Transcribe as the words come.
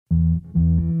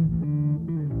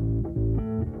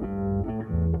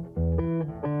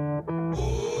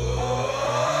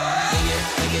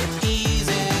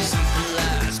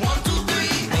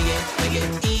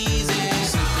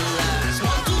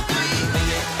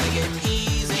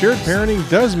shared parenting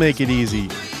does make it easy.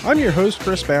 I'm your host,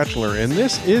 Chris Batchelor, and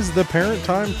this is the Parent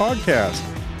Time Podcast.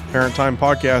 Parent Time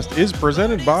Podcast is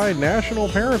presented by National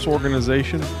Parents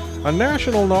Organization, a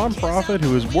national nonprofit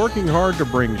who is working hard to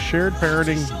bring shared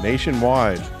parenting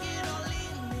nationwide.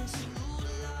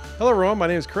 Hello, everyone. My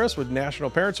name is Chris with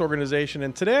National Parents Organization,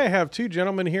 and today I have two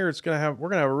gentlemen here. We're going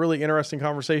to have a really interesting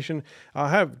conversation. I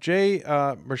have Jay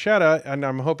Bhattacharya, and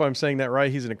I hope I'm saying that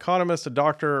right. He's an economist, a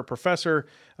doctor, a professor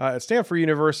at Stanford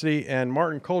University, and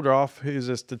Martin Kulldorff, who's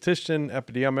a statistician,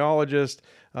 epidemiologist,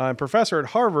 and professor at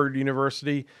Harvard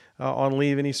University on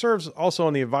leave, and he serves also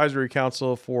on the advisory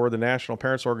council for the National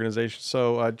Parents Organization.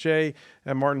 So, Jay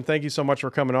and Martin, thank you so much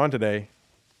for coming on today.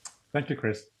 Thank you,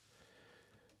 Chris.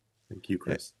 Thank you,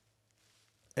 Chris.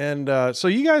 And so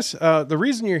you guys, the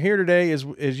reason you're here today is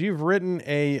you've written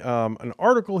an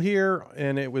article here,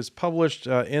 and it was published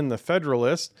in the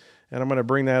Federalist, and I'm going to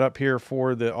bring that up here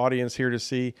for the audience here to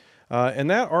see. And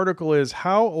that article is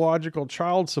How Illogical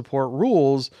Child Support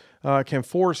Rules Can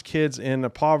Force Kids into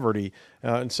Poverty.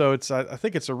 And so I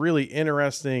think it's a really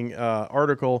interesting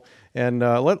article, and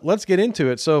let's get into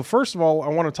it. So first of all, I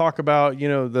want to talk about,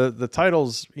 the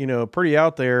title's, pretty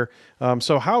out there.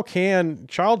 So how can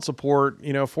child support,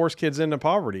 force kids into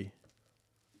poverty?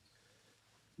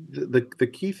 The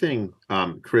key thing,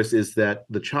 Chris, is that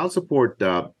the child support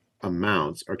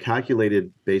amounts are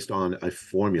calculated based on a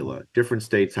formula. Different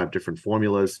states have different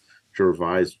formulas to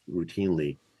revise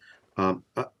routinely. And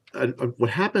what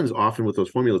happens often with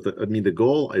those formulas, the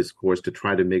goal is, of course, to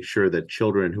try to make sure that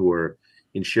children who are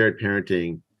in shared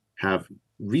parenting have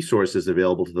resources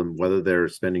available to them, whether they're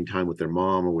spending time with their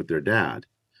mom or with their dad.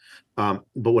 But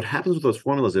what happens with those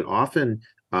formulas, it often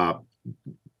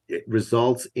it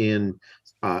results in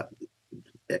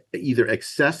either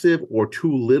excessive or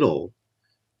too little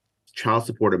child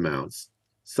support amounts,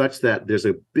 such that there's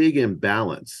a big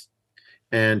imbalance.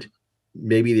 And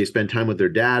maybe they spend time with their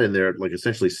dad and they're like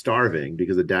essentially starving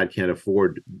because the dad can't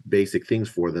afford basic things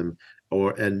for them,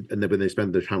 and then when they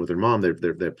spend their time with their mom,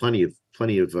 they're plenty of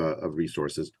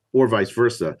resources, or vice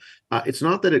versa. It's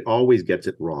not that it always gets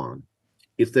it wrong;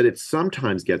 it's that it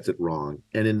sometimes gets it wrong,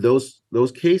 and in those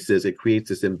cases, it creates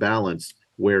this imbalance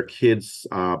where kids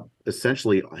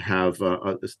essentially have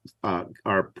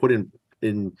are put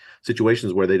in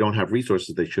situations where they don't have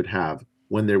resources they should have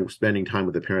when they're spending time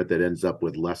with a parent that ends up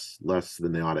with less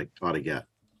than they ought to get.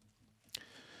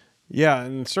 Yeah,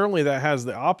 and certainly that has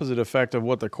the opposite effect of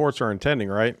what the courts are intending,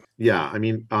 right? Yeah,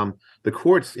 the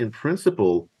courts in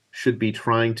principle should be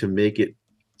trying to make it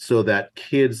so that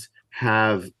kids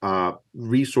have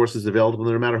resources available to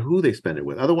them no matter who they spend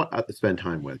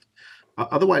time with.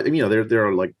 Otherwise, there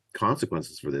are like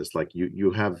consequences for this. Like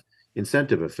you have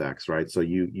incentive effects, right? So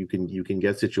you can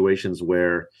get situations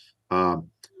where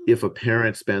if a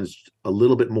parent spends a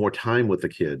little bit more time with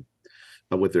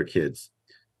with their kids,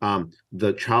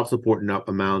 the child support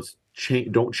amounts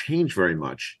don't change very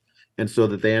much, and so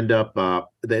that they end up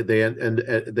they have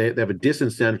a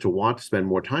disincentive to want to spend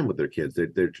more time with their kids. They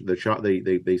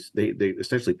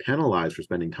essentially penalize for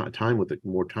spending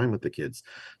more time with the kids.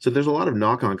 So there's a lot of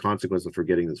knock-on consequences for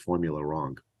getting this formula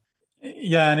wrong.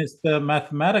 Yeah, and it's the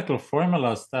mathematical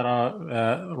formulas that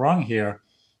are wrong here.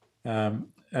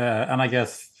 And I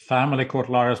guess family court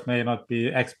lawyers may not be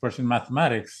experts in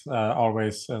mathematics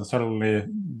always, and certainly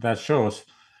that shows.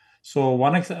 So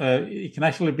it can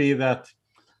actually be that,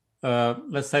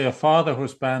 let's say a father who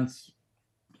spends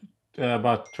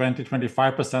about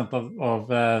 20-25% of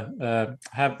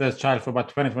have this child for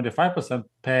about 20-25%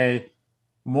 pay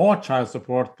more child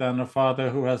support than a father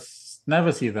who has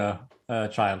never seen the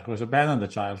child, who has abandoned the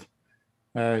child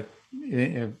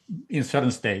in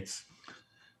certain states.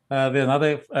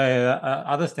 Other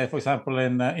states, for example,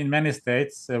 in many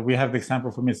states, we have the example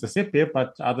for Mississippi,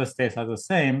 but other states are the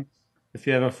same. If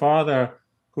you have a father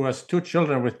who has two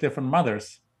children with different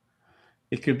mothers,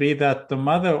 it could be that the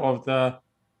mother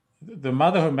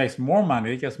who makes more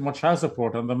money gets more child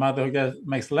support, and the mother who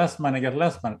makes less money gets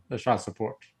less child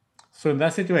support. So in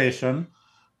that situation,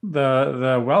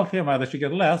 the wealthier mother should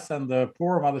get less, and the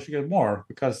poorer mother should get more,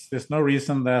 because there's no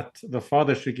reason that the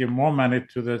father should give more money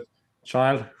to the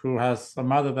child who has a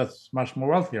mother that's much more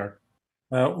wealthier.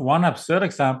 One absurd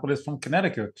example is from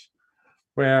Connecticut,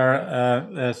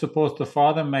 where suppose the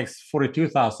father makes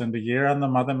 $42,000 a year and the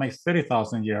mother makes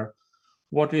 $30,000 a year.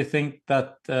 What do you think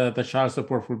that the child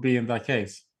support would be in that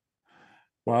case?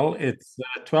 Well, it's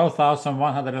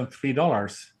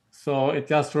 $12,103. So it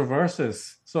just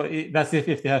reverses. So that's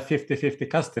if they have 50-50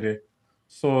 custody.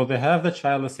 So they have the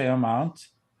child the same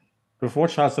amount. Before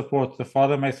child support, the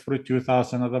father makes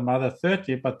 $42,000 and the mother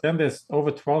 $30,000, but then there's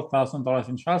over $12,000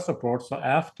 in child support. So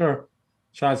after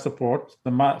child support.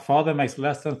 The father makes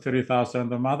less than 30,000,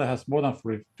 the mother has more than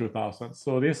 42,000.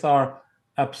 So these are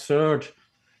absurd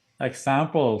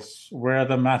examples where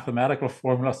the mathematical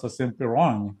formulas are simply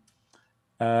wrong.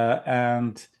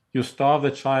 And you starve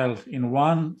the child in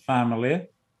one family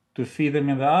to feed them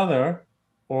in the other,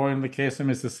 or in the case of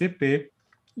Mississippi,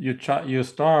 you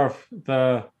starve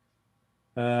the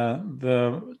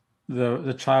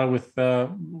child with the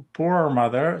poorer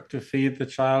mother to feed the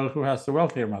child who has the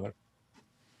wealthier mother.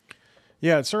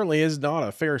 Yeah, it certainly is not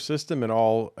a fair system at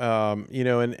all.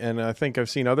 And I think I've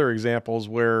seen other examples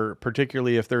where,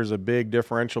 particularly if there's a big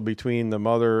differential between the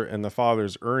mother and the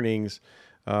father's earnings,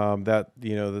 that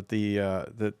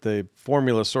the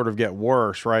formulas sort of get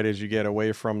worse, right, as you get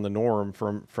away from the norm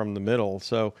from the middle.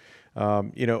 So,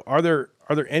 are there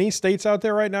any states out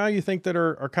there right now you think that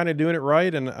are kind of doing it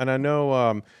right? And I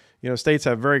know states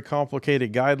have very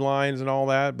complicated guidelines and all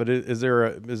that, but is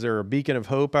there a beacon of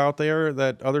hope out there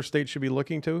that other states should be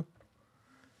looking to?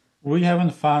 We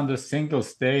haven't found a single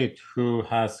state who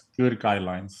has good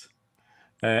guidelines.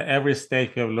 Every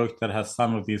state we have looked at has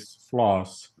some of these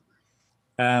flaws,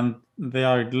 and they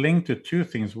are linked to two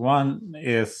things. One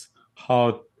is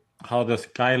how those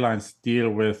guidelines deal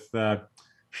with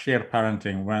shared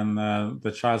parenting when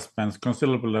the child spends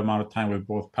considerable amount of time with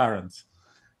both parents.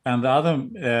 And the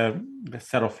other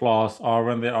set of flaws are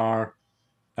when they are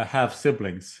half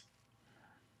siblings,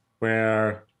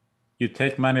 where you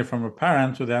take money from a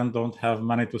parent who then don't have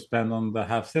money to spend on the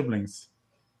half siblings.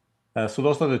 So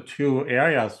those are the two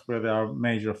areas where there are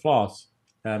major flaws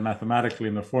mathematically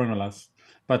in the formulas.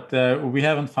 But we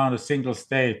haven't found a single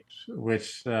state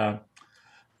which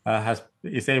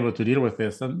is able to deal with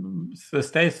this. And the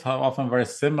states have often very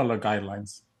similar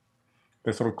guidelines.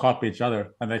 They sort of copy each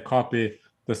other, and they copy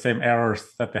the same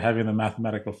errors that they have in the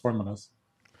mathematical formulas.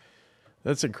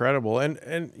 That's incredible.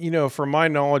 And from my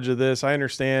knowledge of this, I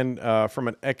understand from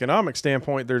an economic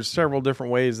standpoint, there's several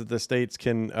different ways that the states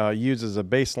can use as a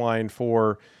baseline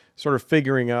for sort of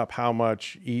figuring up how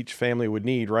much each family would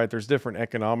need, right? There's different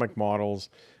economic models,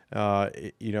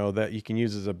 that you can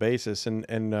use as a basis.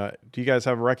 And do you guys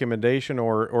have a recommendation,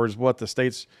 or is what the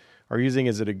states are using,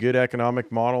 is it a good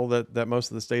economic model that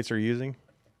most of the states are using?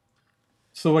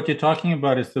 So what you're talking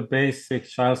about is the basic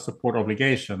child support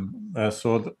obligation.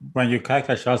 When you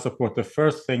calculate child support, the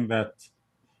first thing that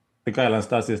the guidelines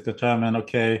does is determine,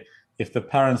 okay, if the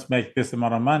parents make this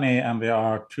amount of money and there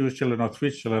are 2 children or 3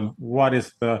 children, what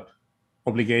is the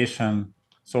obligation?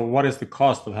 So what is the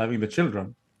cost of having the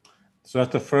children? So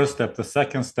that's the first step. The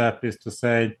second step is to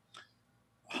say,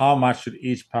 how much should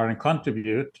each parent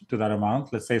contribute to that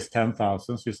amount? Let's say it's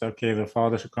 10,000. So you say, okay, the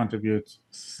father should contribute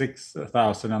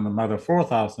 6,000 and the mother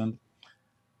 4,000.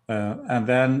 And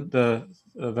then the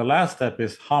last step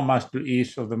is how much do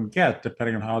each of them get,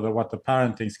 depending on what the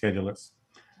parenting schedule is.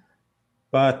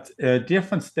 But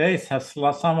different states have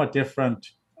somewhat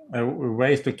different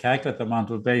ways to calculate the amount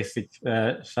of basic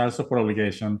child support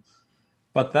obligation.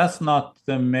 But that's not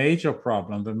the major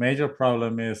problem. The major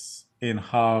problem is in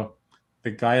how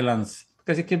the guidelines,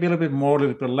 because it can be a little bit more, a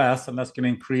little bit less, and that's going to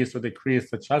increase or decrease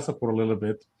the child support a little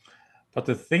bit. But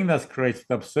the thing that creates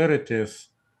the absurdities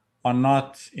are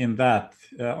not in that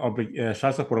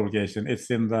child support obligation. It's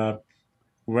in the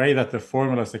way that the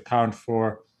formulas account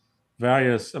for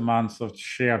various amounts of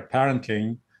shared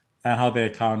parenting and how they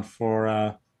account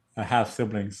for half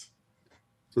siblings.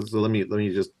 So let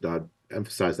me just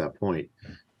emphasize that point.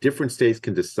 Different states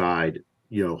can decide,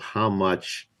 how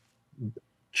much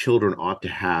children ought to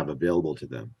have available to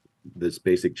them, this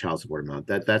basic child support amount.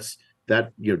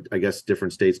 I guess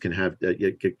different states can have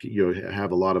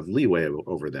have a lot of leeway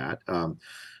over that.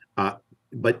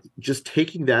 But just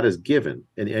taking that as given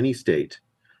in any state,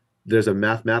 there's a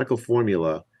mathematical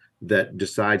formula that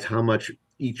decides how much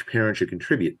each parent should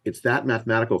contribute. It's that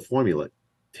mathematical formula,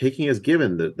 taking as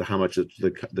given the how much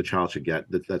the child should get,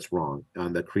 that's wrong,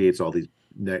 and that creates all these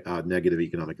negative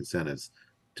economic incentives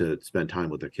to spend time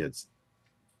with their kids.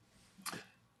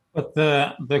 But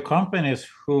the companies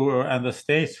and the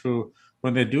states who,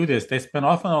 when they do this, they spend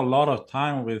often a lot of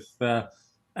time with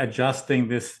adjusting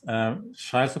this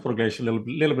child support obligation a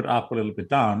little bit up, a little bit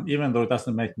down, even though it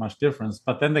doesn't make much difference.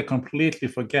 But then they completely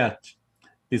forget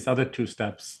these other two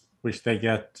steps, which they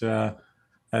get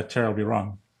terribly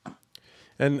wrong.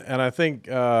 And I think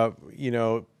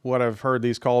what I've heard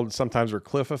these called sometimes are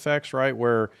cliff effects, right?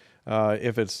 Where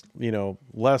if it's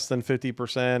less than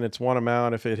 50%, it's one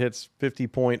amount. If it hits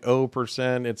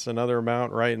 50.0%, it's another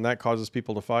amount, right? And that causes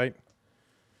people to fight.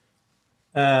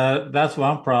 That's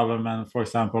one problem, and for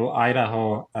example,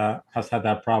 Idaho has had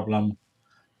that problem.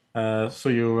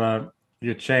 So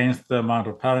you change the amount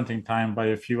of parenting time by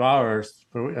a few hours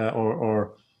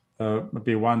or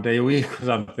maybe 1 day a week or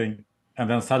something, and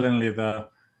then suddenly the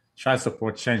child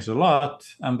support changed a lot,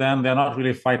 and then they're not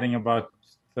really fighting about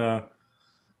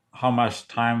how much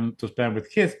time to spend with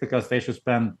kids because they should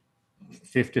spend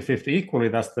 50-50 equally.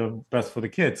 That's the best for the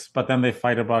kids. But then they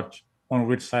fight about on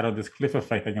which side of this cliff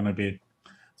effect they're going to be.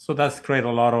 So that's create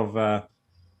a lot of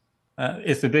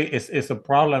it's a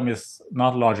problem. Is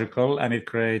not logical, and it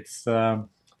creates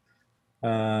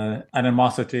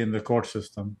animosity in the court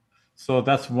system. So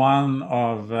that's one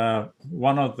of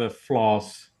the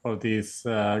flaws of these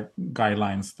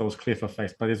guidelines, those cliff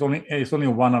effects. But it's only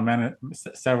one of many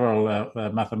several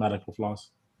mathematical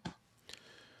flaws.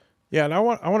 Yeah, and I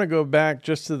want to go back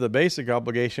just to the basic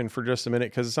obligation for just a minute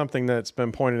because it's something that's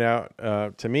been pointed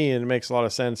out to me, and it makes a lot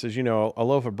of sense. As you know, a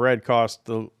loaf of bread costs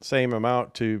the same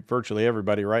amount to virtually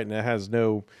everybody, right? And it has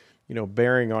no,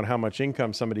 bearing on how much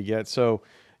income somebody gets. So,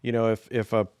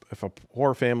 if a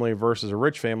poor family versus a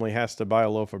rich family has to buy a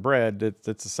loaf of bread,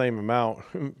 it's the same amount.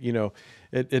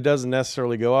 It doesn't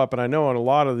necessarily go up. And I know in a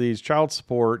lot of these child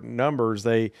support numbers,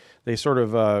 they sort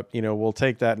of will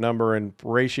take that number and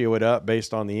ratio it up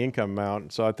based on the income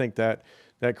amount. So I think that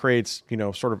creates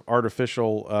sort of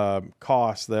artificial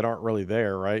costs that aren't really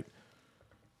there, right?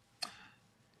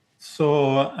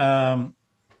 So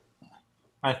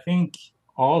I think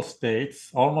almost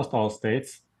all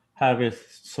states have it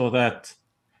so that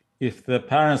if the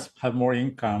parents have more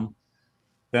income,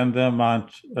 then the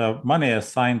amount of money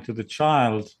assigned to the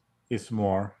child is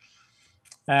more.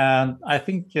 And I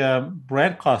think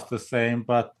bread costs the same,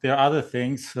 but there are other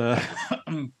things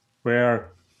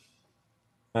where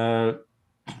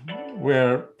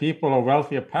children of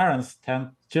wealthier parents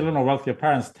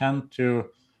tend to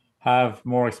have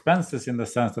more expenses in the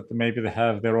sense that maybe they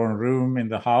have their own room in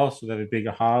the house, so they have a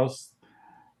bigger house.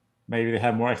 Maybe they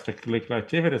have more extracurricular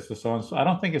activities and so on. So I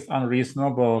don't think it's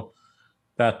unreasonable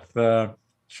that the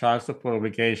child support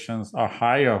obligations are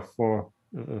higher for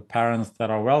parents that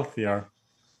are wealthier.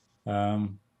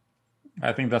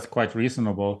 I think that's quite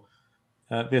reasonable.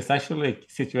 There's actually a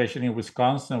situation in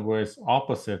Wisconsin where it's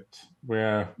opposite,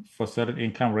 where for certain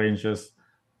income ranges,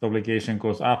 the obligation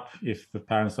goes up if the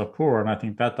parents are poor, and I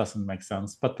think that doesn't make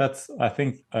sense. But that's, I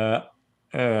think,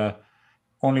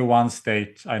 only one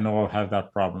state I know of have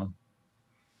that problem.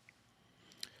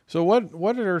 So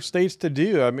what are states to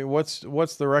do? I mean, what's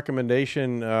the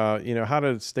recommendation? How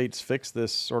do states fix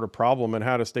this sort of problem, and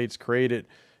how do states create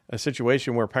a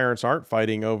situation where parents aren't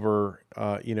fighting over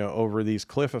over these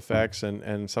cliff effects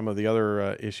and some of the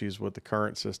other issues with the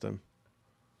current system?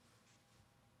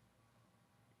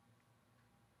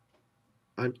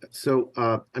 The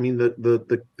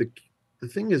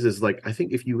thing is like, I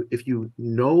think if you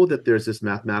know that there's this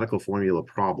mathematical formula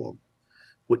problem,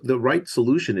 what the right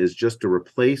solution is just to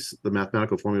replace the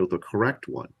mathematical formula with the correct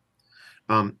one.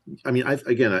 I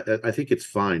think it's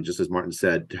fine, just as Martin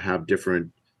said, to have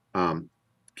different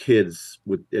kids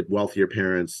with wealthier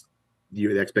parents.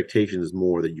 The expectation is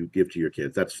more that you give to your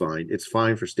kids. That's fine. It's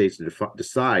fine for states to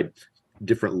decide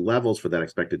different levels for that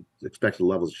expected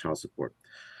levels of child support.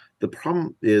 The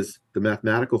problem is the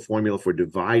mathematical formula for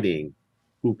dividing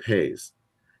who pays,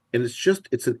 and it's just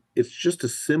a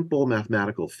simple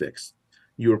mathematical fix.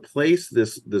 You replace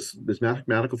this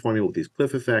mathematical formula with these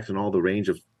cliff effects and all the range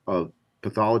of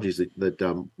pathologies that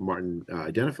Martin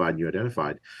identified and you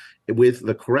identified, with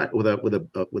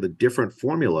a different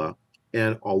formula,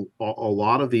 and a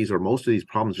lot of these or most of these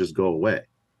problems just go away.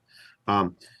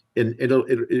 And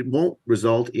it won't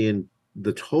result in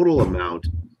the total amount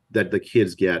that the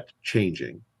kids get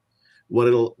changing. What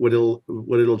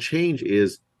it'll change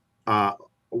is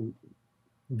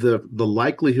the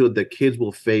likelihood that kids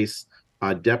will face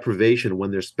deprivation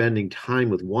when they're spending time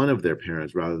with one of their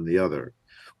parents rather than the other,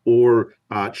 or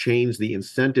change the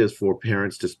incentives for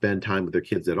parents to spend time with their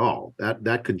kids at all.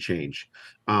 That could change.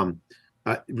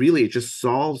 Really, it just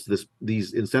solves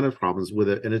these incentive problems with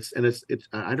it, and it's.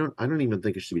 I don't even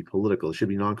think it should be political. It should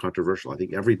be non-controversial. I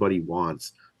think everybody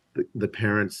wants the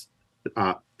parents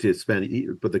to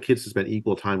spend, but the kids to spend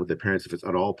equal time with their parents if it's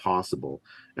at all possible.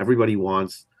 Everybody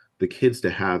wants the kids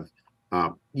to have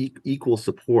equal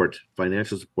support,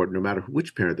 financial support, no matter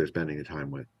which parent they're spending the time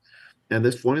with. And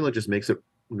this formula just makes it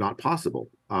not possible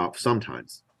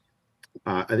sometimes.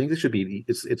 I think this should be.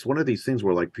 It's one of these things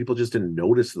where like people just didn't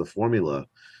notice the formula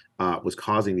was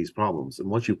causing these problems, and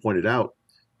once you point it out,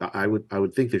 I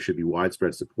would think there should be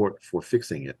widespread support for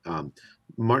fixing it.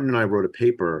 Martin and I wrote a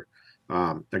paper.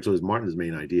 Actually, it was Martin's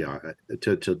main idea,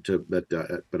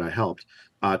 but I helped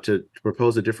to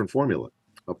propose a different formula,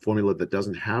 a formula that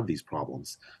doesn't have these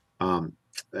problems.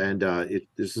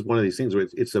 This is one of these things where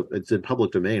it's in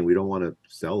public domain. We don't want to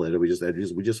sell it. We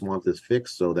just want this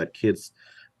fixed so that kids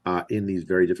in these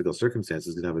very difficult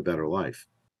circumstances can have a better life.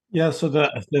 Yeah, so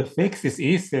the fix is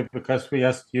easy because we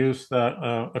just use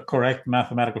a correct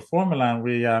mathematical formula, and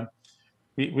we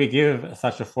give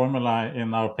such a formula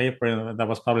in our paper that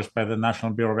was published by the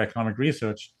National Bureau of Economic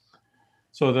Research.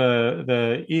 So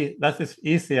that is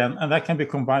easy, and that can be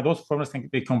combined. Those formulas can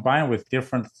be combined with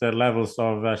different levels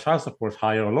of child support,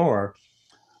 higher or lower.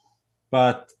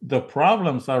 But the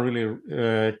problems are really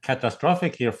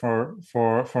catastrophic here for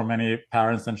many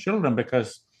parents and children,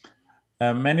 because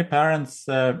many parents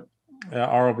are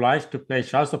obliged to pay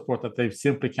child support that they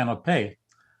simply cannot pay,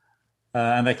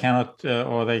 and they cannot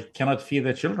feed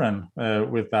their children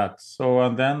with that. So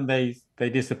and then they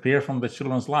disappear from the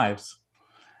children's lives.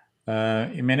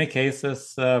 In many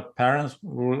cases, parents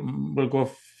will go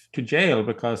to jail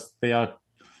because they are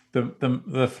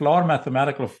the flawed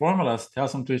mathematical formulas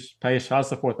tells them to pay child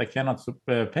support they cannot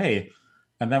pay,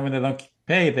 and then when they don't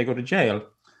pay, they go to jail.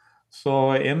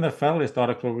 So in the Federalist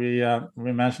article, we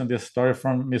mentioned this story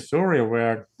from Missouri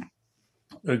where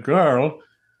a girl,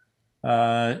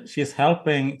 she's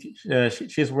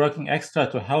working extra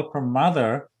to help her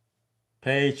mother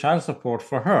pay child support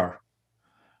for her,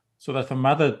 so that her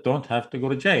mother don't have to go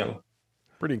to jail.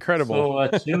 Pretty incredible.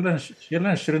 So children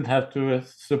shouldn't have to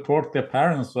support their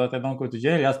parents so that they don't go to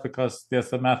jail just because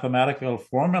there's a mathematical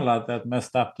formula that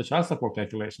messed up the child support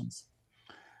calculations.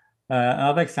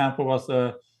 Another example was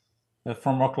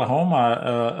from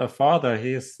Oklahoma, a father.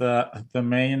 He's the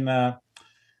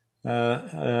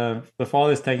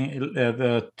father is taking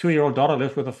the 2-year-old daughter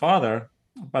lives with the father,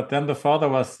 but then the father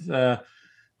was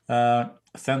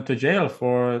sent to jail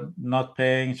for not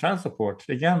paying child support.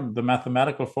 Again, the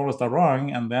mathematical formulas are wrong,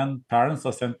 and then parents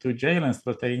are sent to jail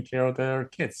instead of taking care of their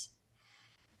kids.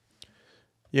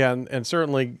 Yeah, and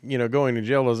certainly, going to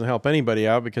jail doesn't help anybody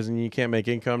out, because then you can't make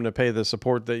income to pay the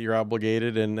support that you're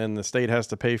obligated, and then the state has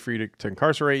to pay for you to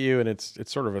incarcerate you, and it's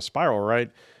sort of a spiral,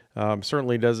 right?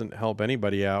 Certainly doesn't help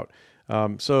anybody out.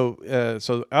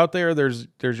 So out there, there's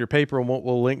your paper, and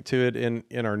we'll link to it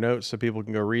in our notes so people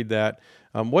can go read that.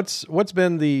 What's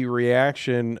been the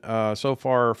reaction so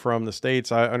far from the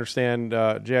states? I understand,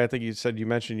 Jay, I think you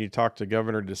mentioned you talked to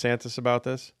Governor DeSantis about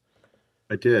this.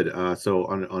 I did. So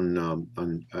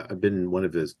I've been one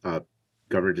of his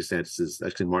Governor DeSantis's.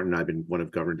 Actually, Martin and I've been one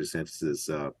of Governor DeSantis's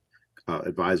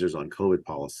advisors on COVID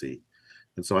policy,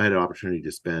 and so I had an opportunity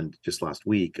to spend just last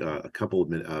week a couple of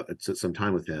minutes, some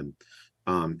time with him,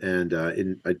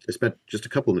 I spent just a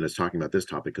couple of minutes talking about this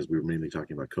topic because we were mainly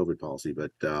talking about COVID policy.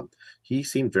 But he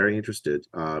seemed very interested.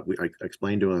 I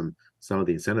explained to him some of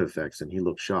the incentive effects, and he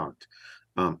looked shocked.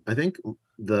 I think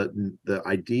the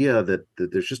idea that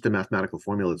there's just a mathematical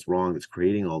formula that's wrong, that's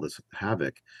creating all this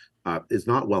havoc, is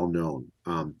not well known.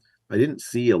 I didn't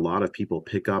see a lot of people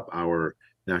pick up our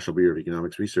National Bureau of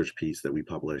Economics research piece that we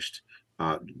published,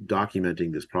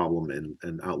 documenting this problem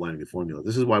and outlining the formula.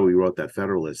 This is why we wrote that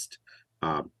Federalist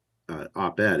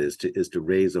op-ed, is to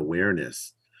raise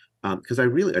awareness. Because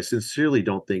I sincerely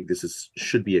don't think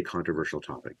should be a controversial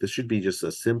topic. This should be just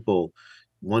a simple,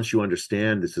 once you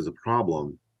understand this is a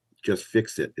problem, just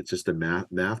fix it. It's just a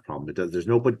math problem.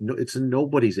 It's in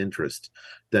nobody's interest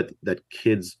that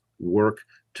kids work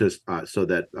so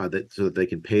that they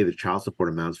can pay the child support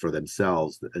amounts for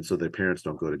themselves, and so their parents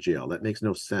don't go to jail. That makes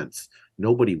no sense.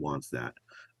 Nobody wants that.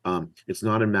 It's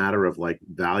not a matter of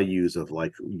values of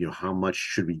how much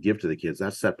should we give to the kids.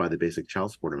 That's set by the basic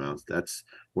child support amounts.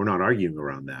 We're not arguing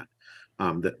around that.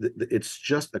 It's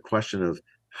just a question of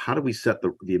how do we set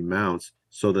the amounts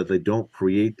so that they don't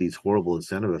create these horrible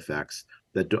incentive effects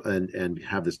and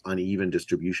have this uneven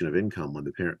distribution of income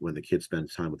when the kid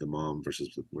spends time with the mom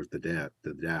versus with the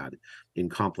dad in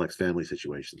complex family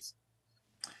situations.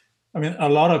 I mean, a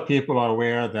lot of people are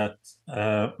aware that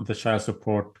the child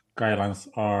support guidelines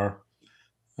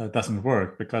doesn't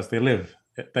work because they live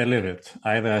it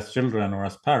either as children or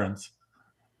as parents.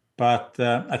 But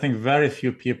I think very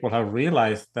few people have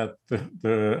realized that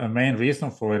the main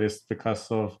reason for it is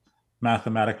because of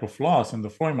mathematical flaws in the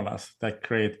formulas that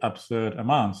create absurd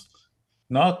amounts.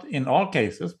 Not in all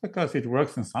cases, because it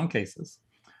works in some cases.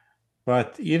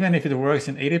 But even if it works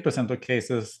in 80% of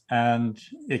cases and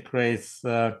it creates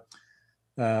disaster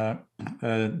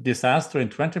in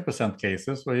 20%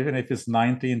 cases, or even if it's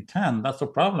 90 in 10, that's a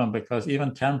problem, because even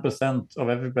 10% of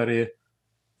everybody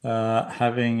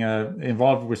having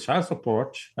involved with child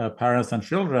support, parents and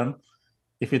children,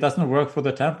 if it doesn't work for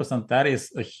the 10%, that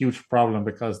is a huge problem,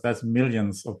 because that's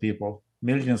millions of people.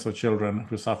 millions of children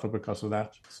who suffer because of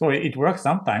that. So it works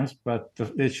sometimes, but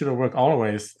it shouldn't work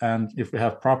always. And if we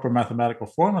have proper mathematical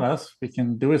formulas, we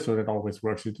can do it so that it always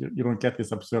works. You don't get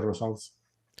these absurd results.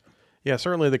 Yeah,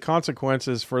 certainly the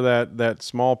consequences for that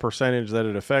small percentage that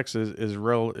it affects is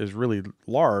really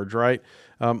large, right?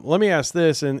 Let me ask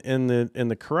this: in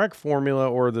the correct formula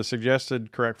or the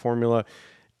suggested correct formula,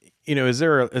 is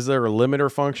there a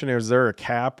limiter function? Is there a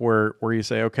cap where you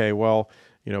say, okay, well,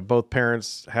 both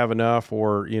parents have enough,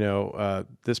 or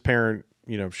this parent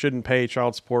shouldn't pay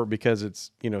child support because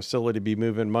it's silly to be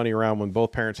moving money around when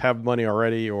both parents have money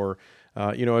already, or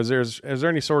is there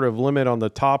any sort of limit on the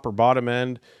top or bottom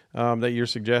end that you're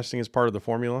suggesting as part of the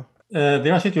formula?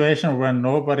 There are situations where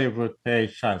nobody would pay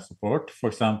child support. For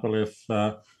example, if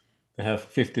they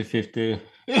have 50-50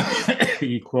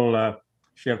 equal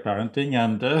shared parenting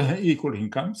and equal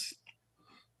incomes.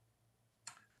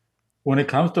 When it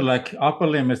comes to like upper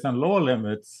limits and lower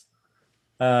limits,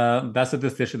 that's a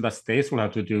decision that states will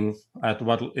have to do at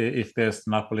what if there's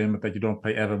an upper limit that you don't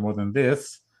pay ever more than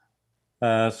this.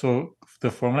 So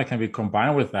the formula can be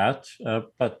combined with that,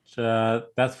 but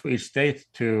that's for each state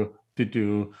to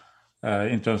do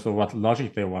in terms of what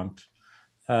logic they want.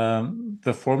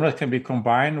 The formula can be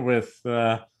combined with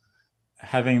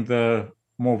having the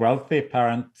more wealthy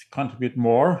parent contribute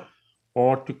more,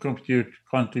 or to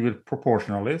contribute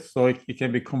proportionally. So it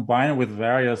can be combined with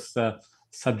various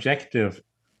subjective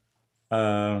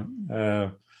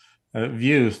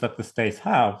views that the states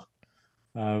have.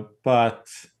 But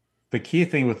the key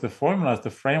thing with the formulas, the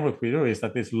framework we do, is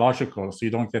that it's logical, so you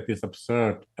don't get these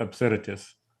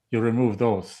absurdities. You remove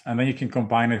those, and then you can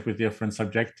combine it with different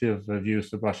subjective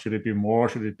views about should it be more,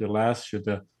 should it be less, should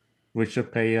the richer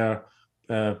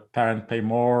parent pay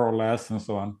more or less, and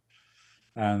so on.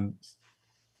 And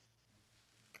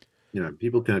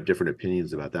people can have different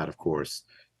opinions about that, of course.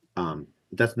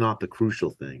 That's not the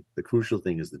crucial thing. The crucial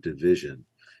thing is the division.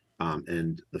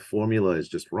 And the formula is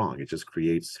just wrong. It just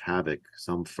creates havoc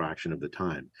some fraction of the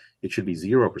time. It should be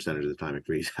 0% of the time it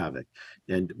creates havoc.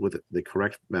 And with the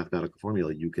correct mathematical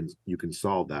formula, you can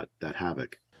solve that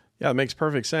havoc. Yeah, it makes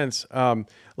perfect sense.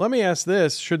 Let me ask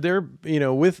this: should there,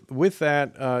 with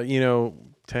that,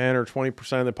 10 or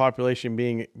 20% of the population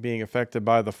being affected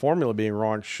by the formula being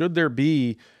wrong, should there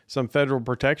be some federal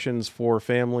protections for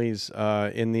families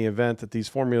in the event that these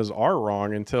formulas are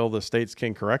wrong until the states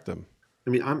can correct them? I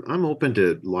mean, I'm open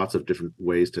to lots of different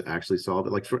ways to actually solve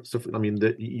it. Like,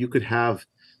 you could have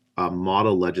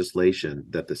model legislation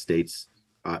that the states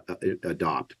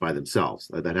adopt by themselves.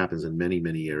 That happens in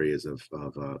many areas of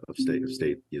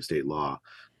state law.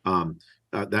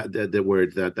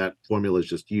 That formula is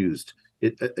just used.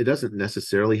 It doesn't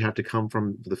necessarily have to come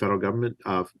from the federal government.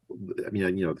 The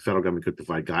federal government could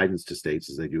provide guidance to states,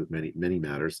 as they do with many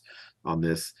matters on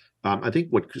this. I think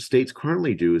what states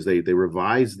currently do is they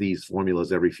revise these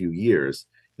formulas every few years,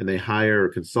 and they hire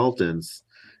consultants.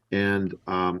 And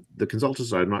the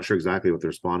consultants, I'm not sure exactly what they're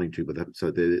responding to, but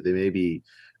so they may be,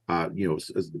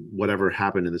 whatever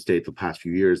happened in the state the past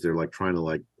few years, they're like trying to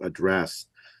like address.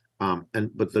 But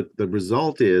the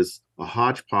result is a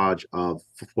hodgepodge of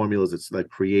formulas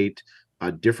that create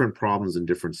different problems in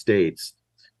different states.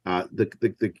 None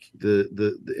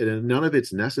of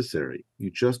it's necessary. You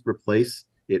just replace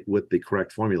it with the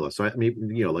correct formula. So I mean,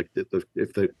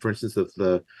 for instance, if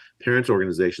the parents'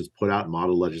 organizations put out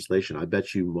model legislation, I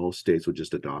bet you most states would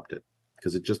just adopt it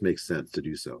because it just makes sense to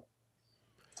do so.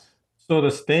 So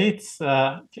the states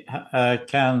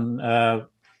can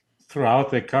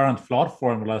throughout the current flawed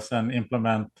formulas and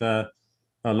implement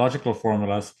logical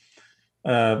formulas.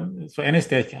 So any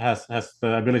state has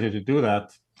the ability to do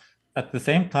that. At the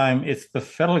same time, it's the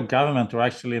federal government who are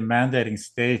actually mandating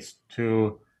states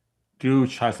to do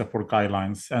child support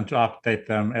guidelines and to update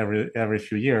them every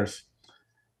few years.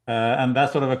 And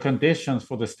that's sort of a condition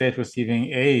for the state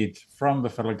receiving aid from the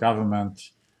federal government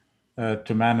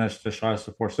to manage the child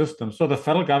support system. So the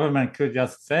federal government could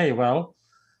just say, well,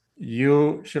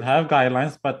 you should have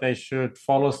guidelines, but they should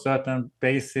follow certain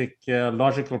basic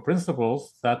logical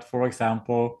principles that, for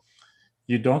example,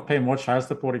 you don't pay more child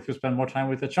support if you spend more time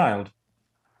with the child.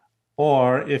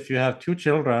 Or if you have two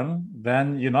children,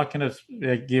 then you're not going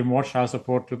to give more child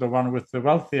support to the one with the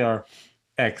wealthier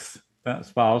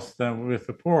ex-spouse than with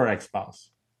the poor ex-spouse.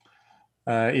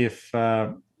 If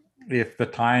the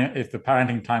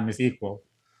parenting time is equal,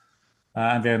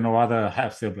 and there are no other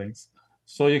half siblings.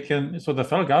 So the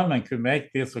federal government could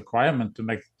make this requirement to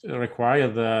require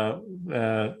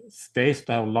the states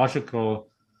to have logical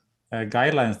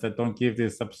guidelines that don't give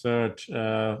these absurd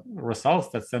results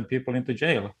that send people into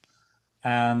jail.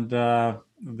 and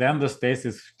then the states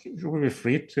will be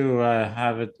free to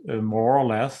have it more or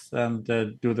less and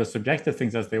do the subjective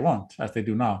things as they want, as they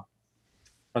do now.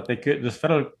 But they could, the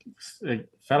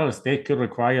federal state could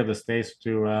require the states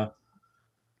to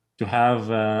have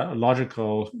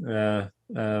logical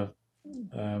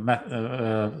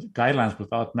guidelines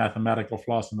without mathematical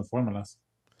flaws in the formulas.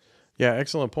 Yeah,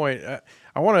 excellent point.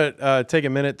 I want to take a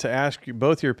minute to ask you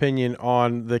both your opinion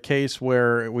on the case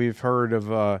where we've heard of,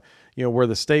 where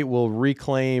the state will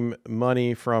reclaim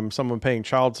money from someone paying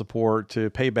child support to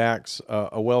pay back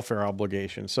a welfare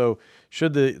obligation. So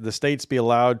should the states be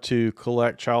allowed to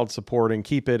collect child support and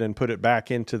keep it and put it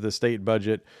back into the state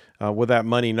budget with that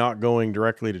money not going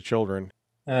directly to children?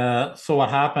 So what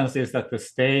happens is that the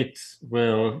state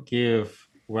will give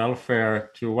welfare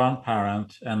to one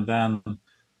parent and then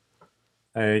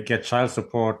get child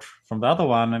support from the other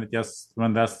one, and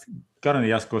when that's gotten, it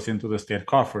just goes into the state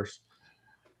coffers.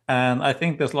 And I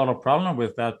think there's a lot of problem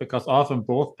with that because often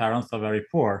both parents are very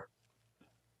poor.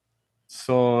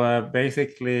 So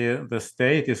basically, the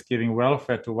state is giving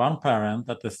welfare to one parent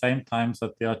at the same time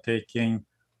that they are taking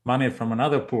money from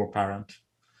another poor parent,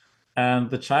 and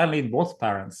the child needs both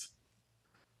parents.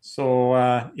 So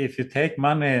if you take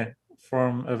money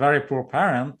from a very poor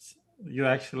parent, you're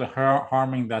actually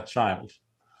harming that child.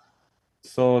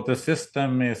 So the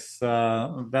system is,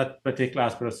 that particular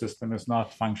aspect of the system is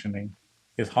not functioning.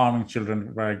 It's harming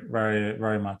children very, very,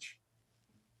 very much.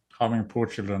 Harming poor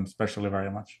children, especially, very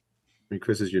much. I mean,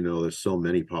 Chris, as you know, there's so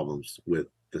many problems with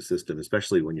the system,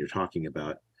 especially when you're talking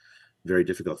about very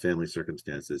difficult family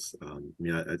circumstances.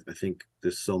 I think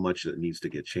there's so much that needs to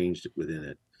get changed within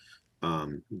it.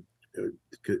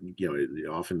 It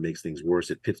often makes things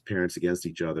worse. It pits parents against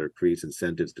each other, creates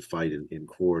incentives to fight in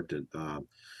court, and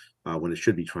when it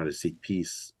should be trying to seek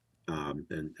peace.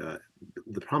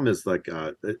 The problem is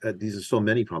these are so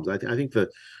many problems. I think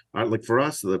like for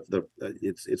us,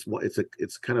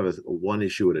 it's kind of a one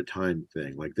issue at a time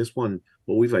thing. Like this one,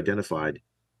 what we've identified,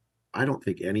 I don't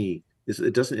think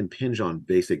it doesn't impinge on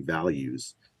basic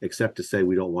values, except to say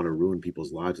we don't want to ruin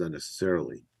people's lives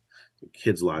unnecessarily,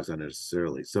 kids' lives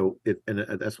unnecessarily. So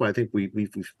that's why I think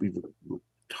we've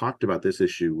talked about this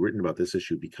issue, written about this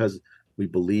issue, because we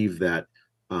believe that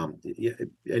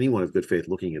anyone of good faith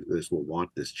looking at this will want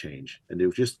this change. And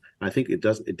I think it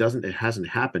hasn't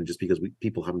happened just because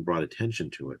people haven't brought attention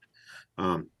to it.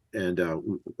 My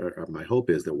hope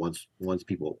is that once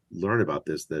people learn about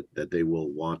this, that they will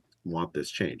want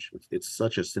this change. It's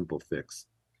such a simple fix.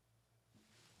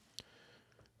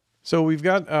 So we've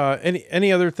got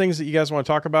any other things that you guys want to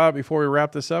talk about before we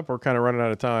wrap this up? We're kind of running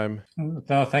out of time.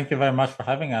 No, thank you very much for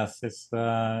having us. It's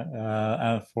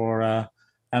and for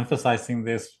emphasizing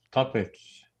this topic,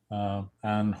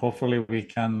 and hopefully we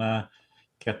can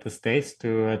get the states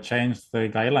to change the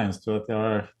guidelines so that they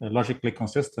are logically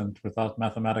consistent without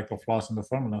mathematical flaws in the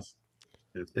formulas.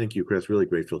 Thank you, Chris. Really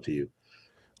grateful to you.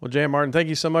 Well, Jay and Martin, thank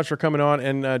you so much for coming on,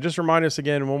 and just remind us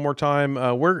again one more time.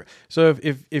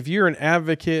 If you're an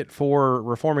advocate for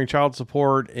reforming child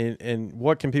support, and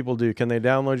what can people do? Can they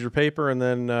download your paper and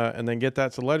then get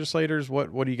that to legislators?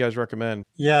 What do you guys recommend?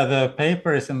 Yeah, the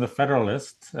paper is in the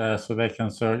Federalist, so they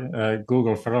can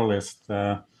Google Federalist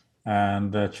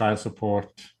and child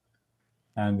support,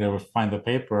 and they will find the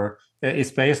paper.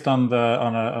 It's based on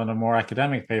a more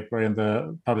academic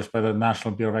paper published by the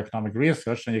National Bureau of Economic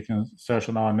Research, and you can search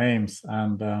on our names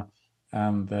and that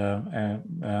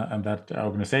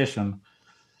organization.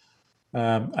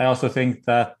 I also think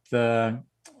that the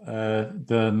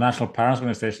National Parents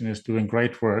Organization is doing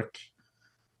great work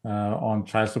on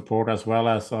child support, as well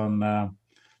as on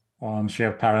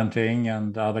shared parenting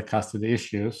and other custody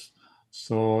issues.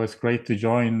 So it's great to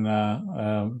join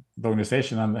the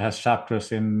organization, and it has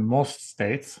chapters in most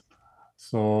states.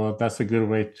 So that's a good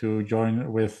way to join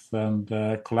with and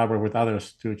collaborate with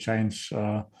others to change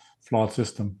a flawed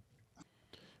system.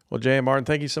 Well, Jay and Martin,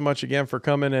 thank you so much again for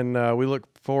coming, and we look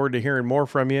forward to hearing more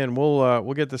from you. And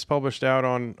we'll get this published out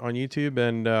on YouTube,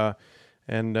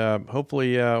 and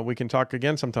hopefully we can talk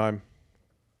again sometime.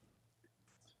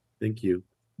 Thank you.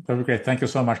 That would be great. Thank you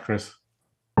so much, Chris.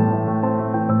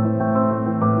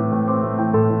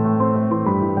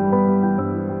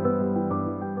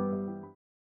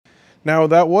 Now,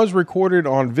 that was recorded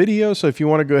on video, so if you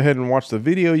want to go ahead and watch the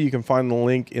video, you can find the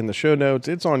link in the show notes.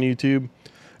 It's on YouTube.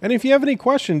 And if you have any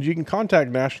questions, you can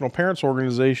contact National Parents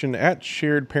Organization at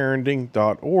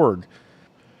sharedparenting.org.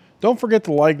 Don't forget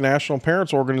to like National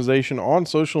Parents Organization on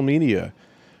social media.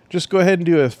 Just go ahead and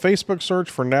do a Facebook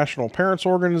search for National Parents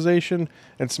Organization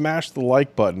and smash the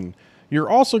like button. You're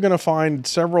also going to find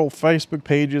several Facebook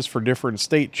pages for different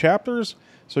state chapters,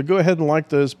 so go ahead and like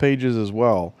those pages as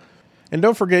well. And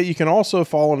don't forget, you can also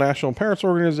follow National Parents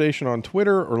Organization on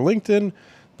Twitter or LinkedIn.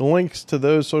 The links to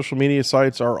those social media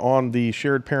sites are on the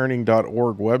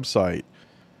sharedparenting.org website.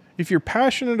 If you're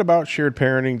passionate about shared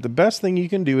parenting, the best thing you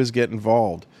can do is get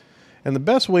involved. And the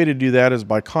best way to do that is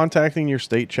by contacting your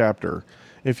state chapter.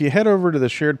 If you head over to the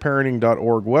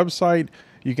sharedparenting.org website,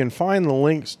 you can find the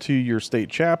links to your state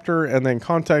chapter and then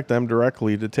contact them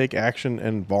directly to take action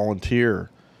and volunteer.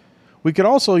 We could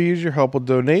also use your help with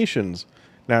donations.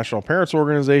 National Parents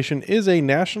Organization is a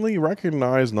nationally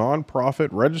recognized nonprofit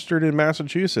registered in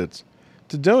Massachusetts.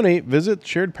 To donate, visit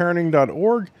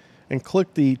sharedparenting.org and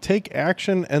click the Take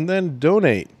Action and then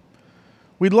Donate.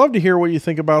 We'd love to hear what you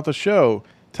think about the show.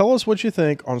 Tell us what you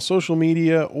think on social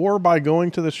media or by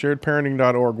going to the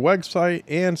sharedparenting.org website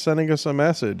and sending us a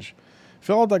message.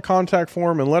 Fill out that contact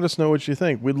form and let us know what you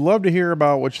think. We'd love to hear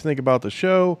about what you think about the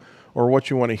show or what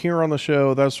you want to hear on the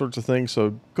show, that sorts of things.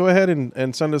 So go ahead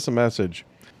and send us a message.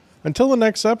 Until the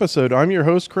next episode, I'm your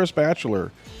host, Chris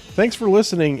Batchelor. Thanks for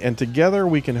listening, and together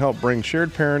we can help bring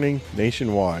shared parenting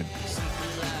nationwide.